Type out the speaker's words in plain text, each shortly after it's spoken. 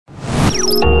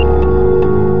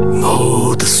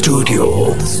Bhoot Studio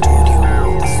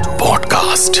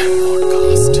Podcast.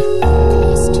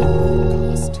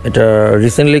 এটা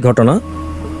recently ঘটনা,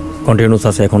 continuous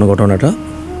আছে এখনো ঘটনাটা।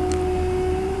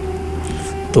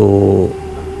 তো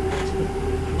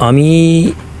আমি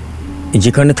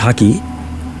যেখানে থাকি,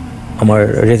 আমার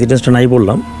রেসিডেন্সটা নাই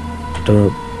বললাম, তো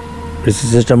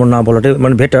রেসিডেন্সটা আমার না বলাটাই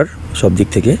মানে বেটার সব দিক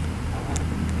থেকে।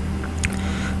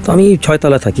 তো আমি 6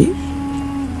 তলা থাকি,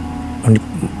 অনেক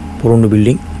পুরনো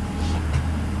বিল্ডিং।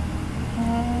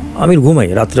 আমি ঘুমাই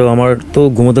রাত্রে, আমার তো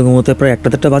ঘুমোতে প্রায়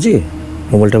 1-1:30 বাজে,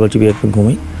 মোবাইল টিভি একটু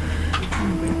ঘুমাই।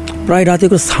 প্রায় রাতে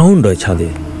করে সাউন্ড হয় ছাদে,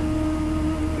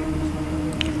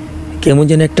 কেমন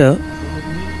যেন একটা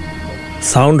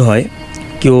সাউন্ড হয়,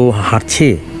 কেউ হাঁটছে,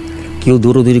 কেউ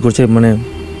দৌড়োদৌড়ি করছে, মানে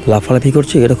লাফালাফি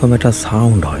করছে, এরকম একটা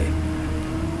সাউন্ড হয়।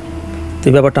 তো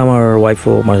এই ব্যাপারটা আমার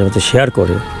ওয়াইফও মাঝে মাঝে শেয়ার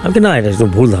করে। আমি না, এটা তো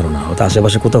ভুল ধারণা, হয়তো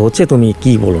আশেপাশে কোথাও হচ্ছে, তুমি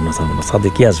কী বলো না, সাথে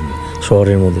কী আসবে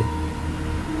শহরের মধ্যে,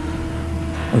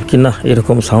 কি না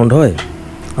এরকম সাউন্ড হয়।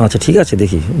 আচ্ছা ঠিক আছে,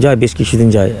 দেখি যাই, বেশ কিছুদিন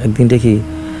যায়। একদিন দেখি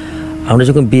আমরা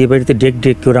যখন বিয়ে বাড়িতে ডেক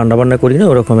কেউ রান্নাবান্না করি না,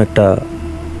 ওরকম একটা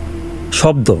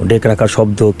শব্দ, ডেক রাখার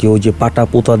শব্দ, কেউ যে পাটা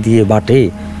পোতা দিয়ে বাটে,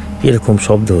 এরকম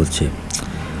শব্দ হচ্ছে।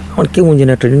 আমার কেমন যেন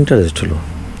একটা ইন্টারেস্ট হলো,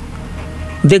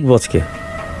 দেখবো আজকে।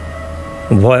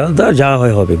 ভয় যা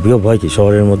হয় হবে, ভয় কি,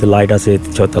 শহরের মধ্যে লাইট আছে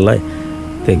 6 তলায়,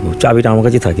 দেখবো। চাবিটা আমার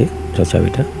কাছেই থাকে,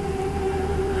 চাবিটা।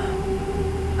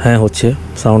 হ্যাঁ হচ্ছে,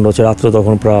 সাউন্ড হচ্ছে। রাত্রে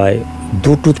তখন প্রায়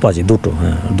 2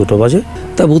 বাজে।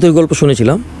 তা ভূতের গল্প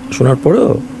শুনেছিলাম, শোনার পরেও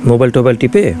মোবাইল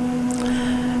টিপে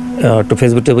একটু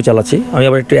ফেসবুক চালাচ্ছি। আমি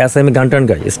আবার একটু আমি গান টান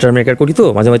গাই, স্টার মেকার করি, তো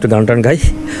মাঝে মাঝে একটু গান টান গাই।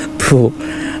 তো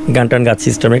গান টান গাচ্ছি,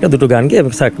 স্টার মেকার 2 গান গিয়ে আমি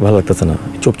ভালো লাগতেছে না,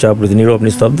 চুপচাপ নীরব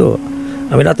নিস্তব্ধ।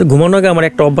 আমি রাতে ঘুমানোর আগে আমার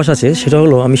একটা অভ্যাস আছে, সেটা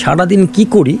হলো আমি সারাদিন কী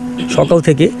করি সকাল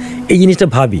থেকে এই জিনিসটা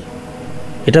ভাবি।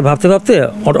 এটা ভাবতে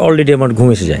অলরেডি আমার ঘুম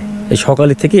এসে যায়। এই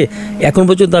সকালের থেকে এখন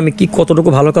পর্যন্ত আমি কতটুকু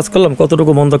ভালো কাজ করলাম,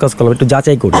 কতটুকু মন্দ কাজ করলাম, একটু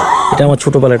যাচাই করি। এটা আমার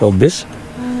ছোটোবেলার একটা অভ্যেস।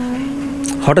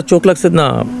 হঠাৎ চোখ লাগছে, না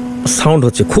সাউন্ড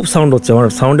হচ্ছে, খুব সাউন্ড হচ্ছে, আমার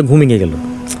সাউন্ডে ঘুমিয়ে গেল।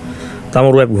 তা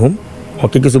আমার ওয়াইফ ঘুম,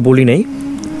 ওকে কিছু বলি নেই,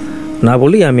 না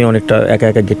বলি আমি অনেকটা একা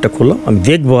গেটটা খুললাম। আমি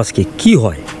দেখবো আজকে কী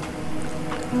হয়।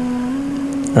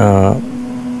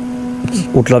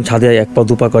 উঠলাম ছাদে, 1 পা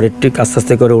 2 পা করে ঠিক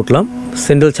আস্তে করে উঠলাম,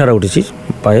 স্যান্ডেল ছাড়া উঠেছি,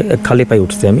 খালি পায়ে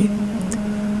উঠছি আমি।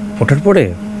 ওঠার পরে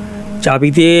চাবি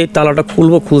দিয়ে তালাটা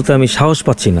খুলতে আমি সাহস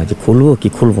পাচ্ছি না, যে খুলবো কি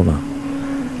খুলবো না।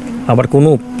 আবার কোনো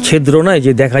ছিদ্র নাই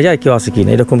যে দেখা যায় কেউ আছে কি না,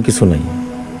 এরকম কিছু নাই।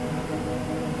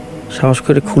 সাহস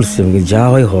করে খুলছি, যা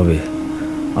হয় হবে,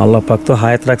 আল্লাহ পাক তো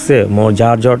হায়াত রাখছে,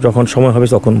 যার যখন সময় হবে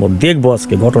তখন দেখবো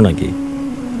আজকে ঘটনা কি।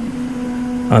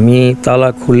 আমি তালা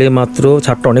খুলে মাত্র,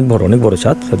 ছাদটা অনেক বড়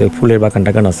ছাদ, সাথে ফুলের বাগান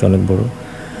টাগান আছে অনেক বড়।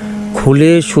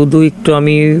 খুলে শুধু একটু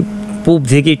আমি পূব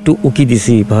থেকে একটু উকি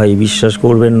দিছি, ভাই বিশ্বাস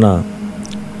করবেন না,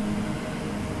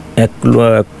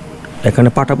 এখানে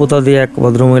পাটা পোতা দিয়ে এক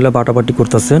ভদ্রমহিলা পাটাপাটি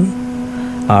করতেছেন।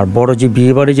 আর বড় যে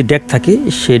বিয়ে বাড়ি যে ডেক থাকে,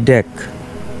 সে ডেক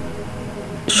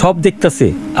সব দেখতেছে,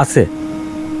 আছে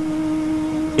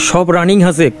সব রানিং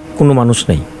আছে, কোনো মানুষ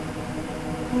নেই।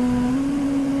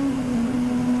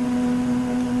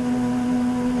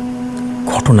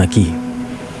 ঘটনা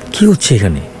কি হচ্ছে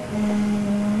এখানে?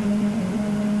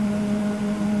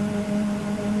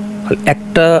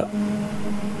 একটা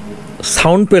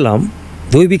সাউন্ড পেলাম,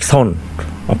 দৈবিক সাউন্ড,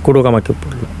 কোডক আমাকে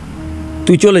পড়লো,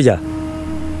 তুই চলে যা।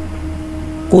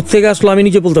 কোত্থেকে আসলো আমি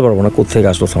নিজে বলতে পারবো না, কোত্থেকে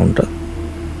আসলো সাউন্ডটা,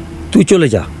 তুই চলে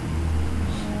যা।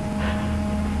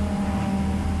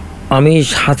 আমি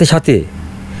সাথে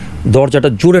দরজাটা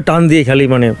জোরে টান দিয়ে খালি,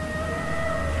 মানে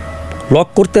লক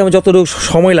করতে আমার যতটুকু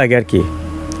সময় লাগে আর কি,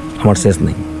 আমার শেষ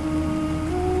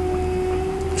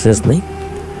নেই।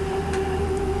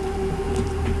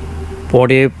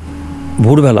 পরে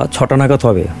ভোরবেলা 6টা নাগাদ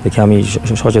হবে, দেখি আমি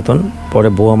সচেতন। পরে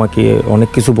বউ আমাকে অনেক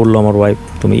কিছু বললো, আমার ওয়াইফ,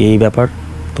 তুমি এই ব্যাপার,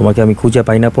 তোমাকে আমি খুঁজে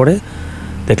পাই না। পরে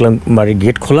দেখলাম বাড়ির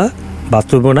গেট খোলা,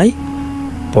 বাথরুমও নাই।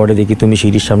 পরে দেখি তুমি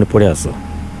সিঁড়ির সামনে পড়ে আসো।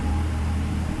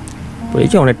 এই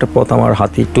যে অনেকটা পথ, আমার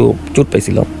হাতে একটু চোট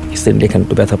পাইছিলাম, এখানে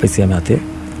একটু ব্যথা পাইছি আমি হাতে।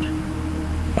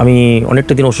 আমি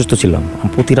অনেকটা দিন অসুস্থ ছিলাম,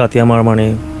 প্রতি রাতে আমার মানে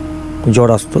জ্বর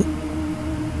আসতো।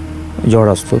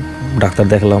 ডাক্তার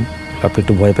দেখলাম, আপনি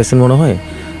একটু ভয় পাইছেন মনে হয়,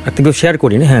 ডাক্তার কেউ শেয়ার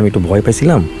করি না। হ্যাঁ, আমি একটু ভয়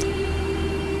পাইছিলাম।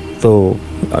 তো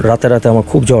রাতে আমার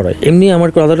খুব জ্বর হয়। এমনি আমার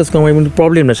আদারস আমার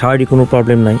প্রবলেম নাই, শারীরিক কোনো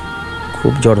প্রবলেম নাই,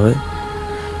 খুব জ্বর হয়।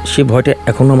 সে ভয়টা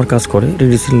এখনও আমার কাজ করে।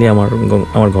 রিসেন্টলি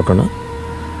আমার ঘটনা।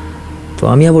 তো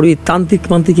আমি আবার ওই তান্ত্রিক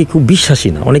খুব বিশ্বাসী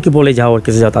না। অনেকে বলে যাও ওর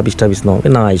কাছে যাও, তাবিজ নাও,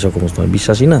 না এইসব সমস্ত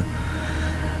বিশ্বাসী না।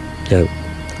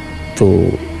 তো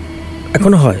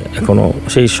এখনও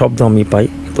সেই শব্দ আমি পাই।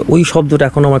 তো ওই শব্দটা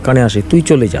এখনও আমার কানে আসে, তুই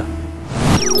চলে যা।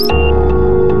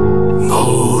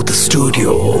 Bhoot the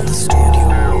Studio.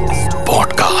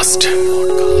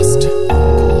 Podcast.